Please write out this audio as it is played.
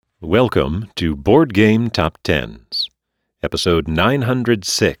Welcome to Board Game Top Tens, episode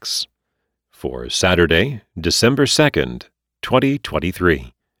 906, for Saturday, December 2nd,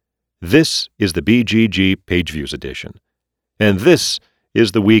 2023. This is the BGG Page Views edition, and this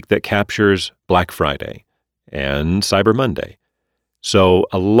is the week that captures Black Friday and Cyber Monday. So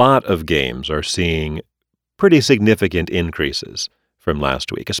a lot of games are seeing pretty significant increases from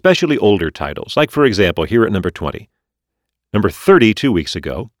last week, especially older titles, like, for example, here at number 20. Number 30 2 weeks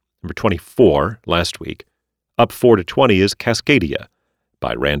ago, number 24 last week. Up 4 to 20 is Cascadia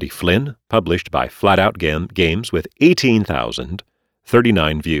by Randy Flynn, published by Flat Out Games with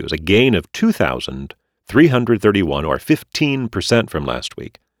 18,039 views, a gain of 2,331 or 15% from last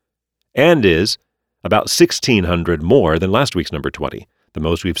week, and is about 1,600 more than last week's number 20, the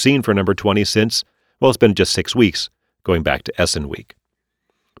most we've seen for number 20 since, well, it's been just 6 weeks, going back to Essen Week.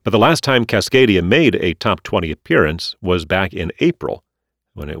 But the last time Cascadia made a top 20 appearance was back in April,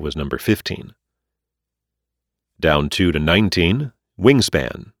 when it was number 15. Down 2 to 19,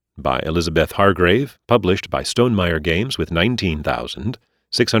 Wingspan by Elizabeth Hargrave, published by Stonemaier Games with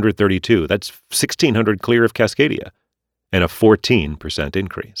 19,632. That's 1,600 clear of Cascadia, and a 14%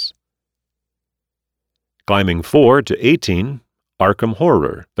 increase. Climbing 4 to 18, Arkham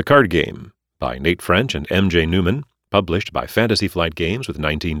Horror, the card game, by Nate French and MJ Newman, published by Fantasy Flight Games with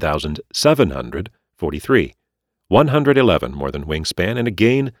 19,743. 111 more than Wingspan, and a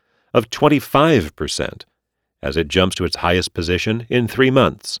gain of 25% as it jumps to its highest position in 3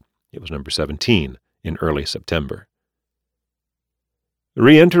 months. It was number 17 in early September.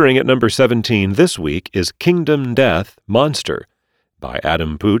 Re-entering at number 17 this week is Kingdom Death Monster by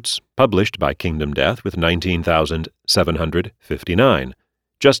Adam Poots, published by Kingdom Death with 19,759.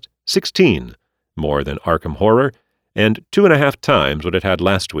 Just 16 more than Arkham Horror, and 2.5 times what it had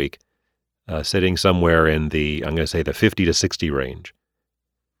last week, sitting somewhere in the 50 to 60 range.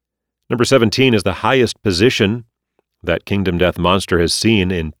 Number 17 is the highest position that Kingdom Death Monster has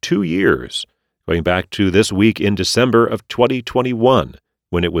seen in 2 years, going back to this week in December of 2021,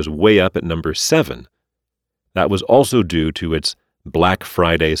 when it was way up at number 7. That was also due to its Black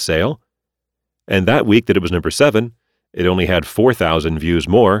Friday sale, and that week that it was number 7, it only had 4,000 views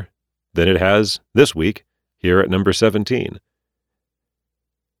more than it has this week here at number 17.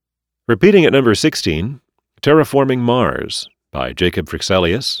 Repeating at number 16, Terraforming Mars by Jacob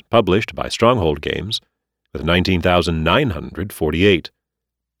Frixelius, published by Stronghold Games, with 19,948.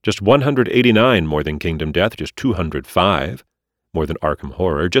 Just 189 more than Kingdom Death, just 205 more than Arkham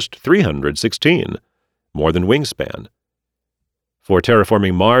Horror, just 316 more than Wingspan. For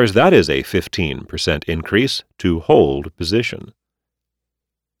Terraforming Mars, that is a 15% increase to hold position.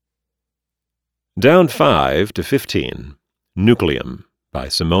 Down 5 to 15, Nucleum by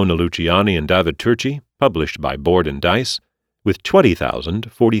Simona Luciani and David Turci, published by Board and Dice, with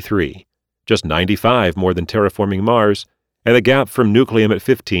 20,043. Just 95 more than Terraforming Mars, and the gap from Nucleum at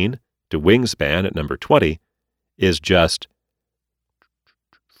 15 to Wingspan at number 20 is just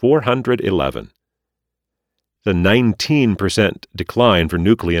 411. The 19% decline for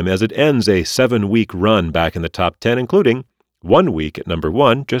Nucleum as it ends a 7-week run back in the top 10, including 1 week at number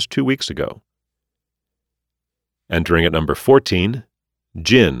 1 just 2 weeks ago. Entering at number 14,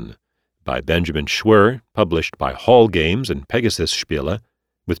 Djinn by Benjamin Schwer, published by Hall Games and Pegasus Spiele,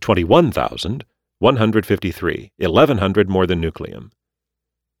 with 21,153, 1,100 more than Nucleum.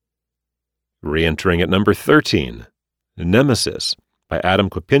 Re-entering at number 13, Nemesis by Adam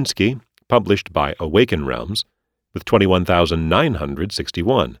Kopinski, published by Awaken Realms, with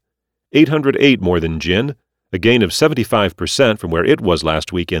 21,961, 808 more than Djinn, a gain of 75% from where it was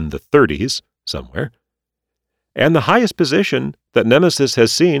last week in the 30s somewhere, and the highest position that Nemesis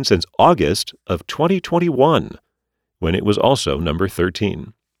has seen since August of 2021, when it was also number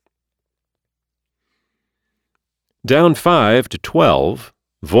 13. Down 5 to 12,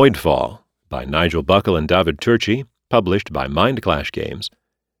 Voidfall by Nigel Buckle and David Turci, published by Mind Clash Games,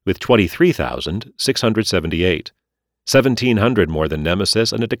 with 23,678, 1,700 more than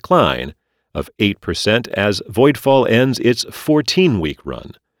Nemesis, and a decline of 8% as Voidfall ends its 14-week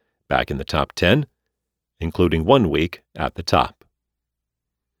run, back in the top 10, including 1 week at the top.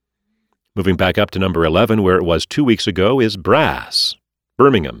 Moving back up to number 11, where it was 2 weeks ago, is Brass,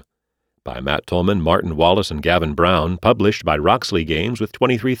 Birmingham, by Matt Tolman, Martin Wallace, and Gavin Brown, published by Roxley Games with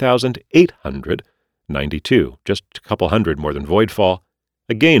 23,892, just a couple hundred more than Voidfall,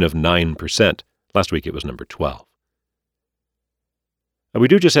 a gain of 9%. Last week it was number 12. We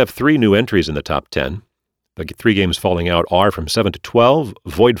do just have 3 new entries in the top 10. The 3 games falling out are from 7 to 12,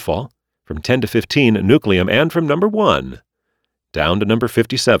 Voidfall, from 10 to 15, Nucleum, and from number 1 down to number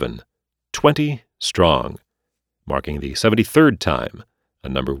 57, 20 Strong, marking the 73rd time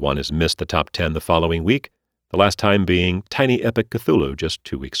Number 1 has missed the top 10 the following week, the last time being Tiny Epic Cthulhu just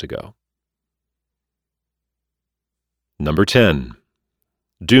 2 weeks ago. Number 10,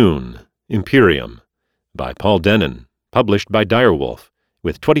 Dune, Imperium, by Paul Denon, published by Direwolf,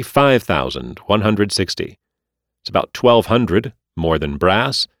 with 25,160. It's about 1,200 more than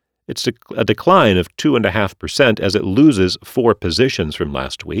Brass. It's a decline of 2.5% as it loses 4 positions from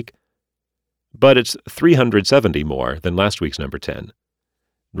last week, but it's 370 more than last week's number 10.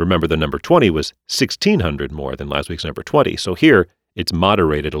 Remember, the number 20 was 1,600 more than last week's number 20, so here it's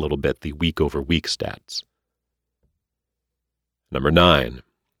moderated a little bit, the week-over-week stats. Number 9,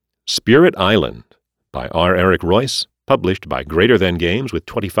 Spirit Island, by R. Eric Royce, published by Greater Than Games with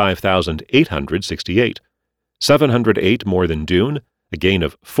 25,868. 708 more than Dune, a gain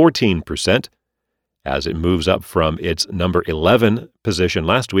of 14%, as it moves up from its number 11 position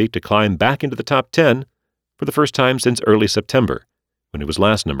last week to climb back into the top 10 for the first time since early September, when it was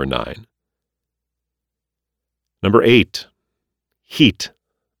last number 9. Number 8, Heat,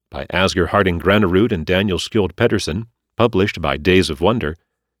 by Asger Harding Granerud and Daniel Skjold Pedersen, published by Days of Wonder,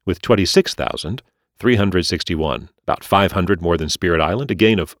 with 26,361, about 500 more than Spirit Island, a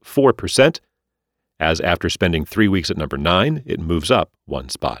gain of 4%, as after spending 3 weeks at number 9, it moves up 1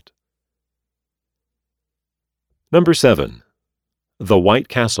 spot. Number 7, The White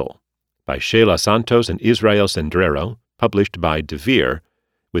Castle, by Sheila Santos and Israel Sendrero, published by De Vere,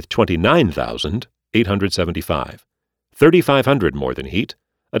 with 29,875, 3,500 more than Heat,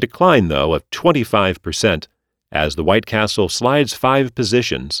 a decline, though, of 25%, as The White Castle slides 5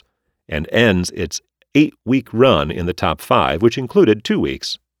 positions and ends its 8-week run in the top 5, which included 2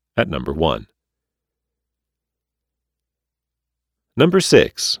 weeks at number 1. Number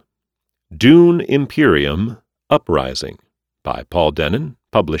 6, Dune Imperium, Uprising, by Paul Denon,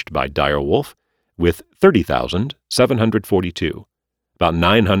 published by Direwolf, with 30,742, about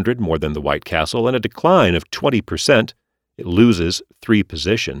 900 more than The White Castle, and a decline of 20%. It loses 3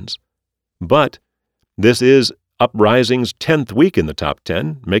 positions. But this is Uprising's 10th week in the top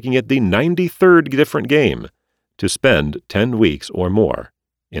 10, making it the 93rd different game to spend 10 weeks or more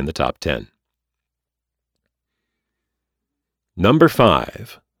in the top 10. Number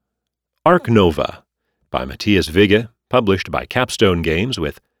 5, Ark Nova, by Matthias Vigge, published by Capstone Games,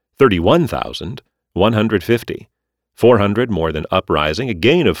 with 31,150, 400 more than Uprising, a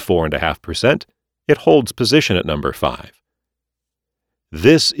gain of 4.5%. It holds position at number 5.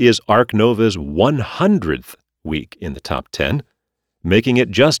 This is Ark Nova's 100th week in the top 10, making it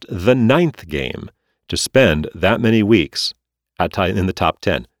just the 9th game to spend that many weeks in the top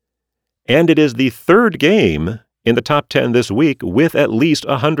 10. And it is the 3rd game in the top 10 this week with at least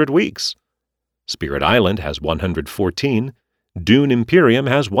 100 weeks. Spirit Island has 114. Dune Imperium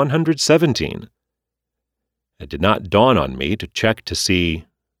has 117. It did not dawn on me to check to see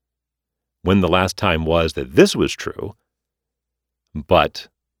when the last time was that this was true, but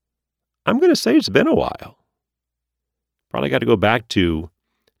I'm going to say it's been a while. Probably got to go back to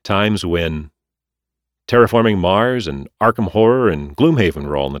times when Terraforming Mars and Arkham Horror and Gloomhaven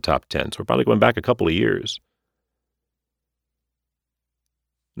were all in the top 10, so we're probably going back a couple of years.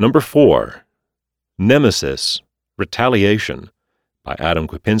 Number 4, Nemesis, Retaliation, by Adam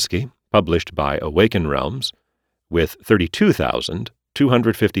Kwipinski, published by Awaken Realms, with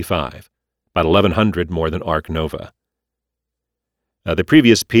 32,255, about 1,100 more than Ark Nova. The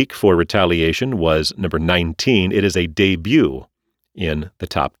previous peak for Retaliation was number 19. It is a debut in the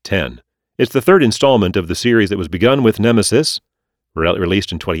top 10. It's the 3rd installment of the series that was begun with Nemesis,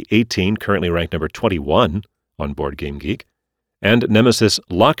 released in 2018, currently ranked number 21 on Board Game Geek, and Nemesis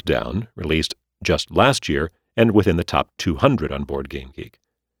Lockdown, released just last year and within the top 200 on Board Game Geek.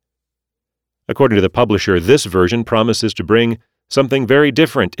 According to the publisher, this version promises to bring something very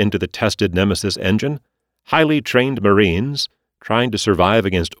different into the tested Nemesis engine: highly trained Marines trying to survive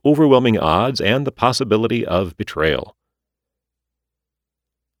against overwhelming odds and the possibility of betrayal.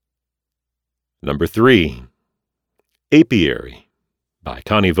 Number 3, Apiary, by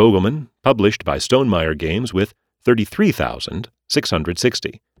Connie Vogelman, published by Stonemaier Games, with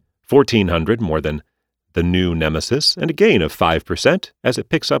 33,660, 1,400 more than the new Nemesis, and a gain of 5% as it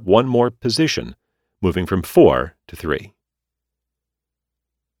picks up 1 more position, moving from 4 to 3.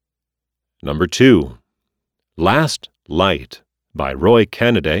 Number 2, Last Light, by Roy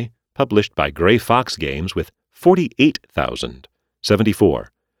Kennedy, published by Grey Fox Games, with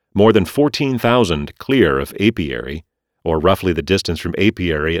 48,074, more than 14,000 clear of Apiary, or roughly the distance from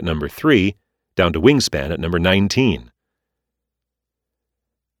Apiary at number 3 down to Wingspan at number 19.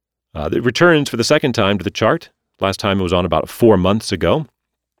 It returns for the second time to the chart. Last time it was on about 4 months ago.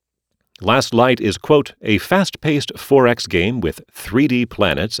 Last Light is, quote, a fast-paced 4X game with 3D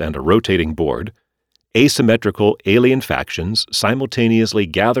planets and a rotating board. Asymmetrical alien factions simultaneously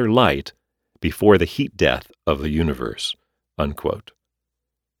gather light before the heat death of the universe, unquote.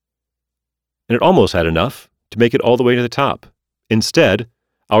 And it almost had enough to make it all the way to the top. Instead,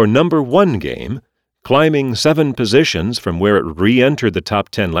 our number 1 game, climbing 7 positions from where it re-entered the top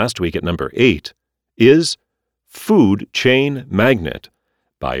 10 last week at number 8, is Food Chain Magnet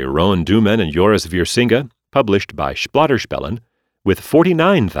by Jeroen Dumen and Joris Viersinga, published by Splatterspellen, with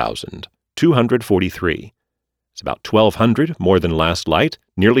 49,243. It's about 1,200 more than Last Light,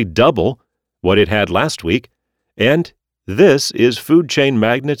 nearly double what it had last week, and this is Food Chain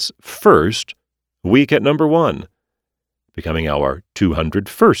Magnet's first week at number 1, becoming our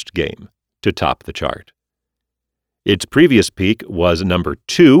 201st game to top the chart. Its previous peak was number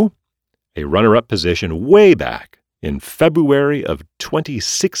 2, a runner-up position way back in February of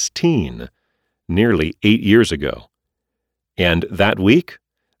 2016, nearly 8 years ago. And that week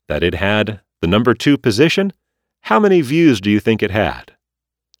that it had the number 2 position, how many views do you think it had?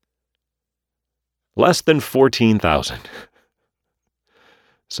 Less than 14,000.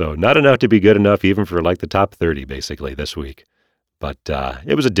 So not enough to be good enough even for like the top 30, basically, this week. But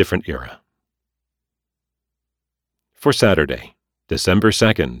it was a different era. For Saturday, December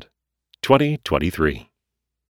 2nd, 2023.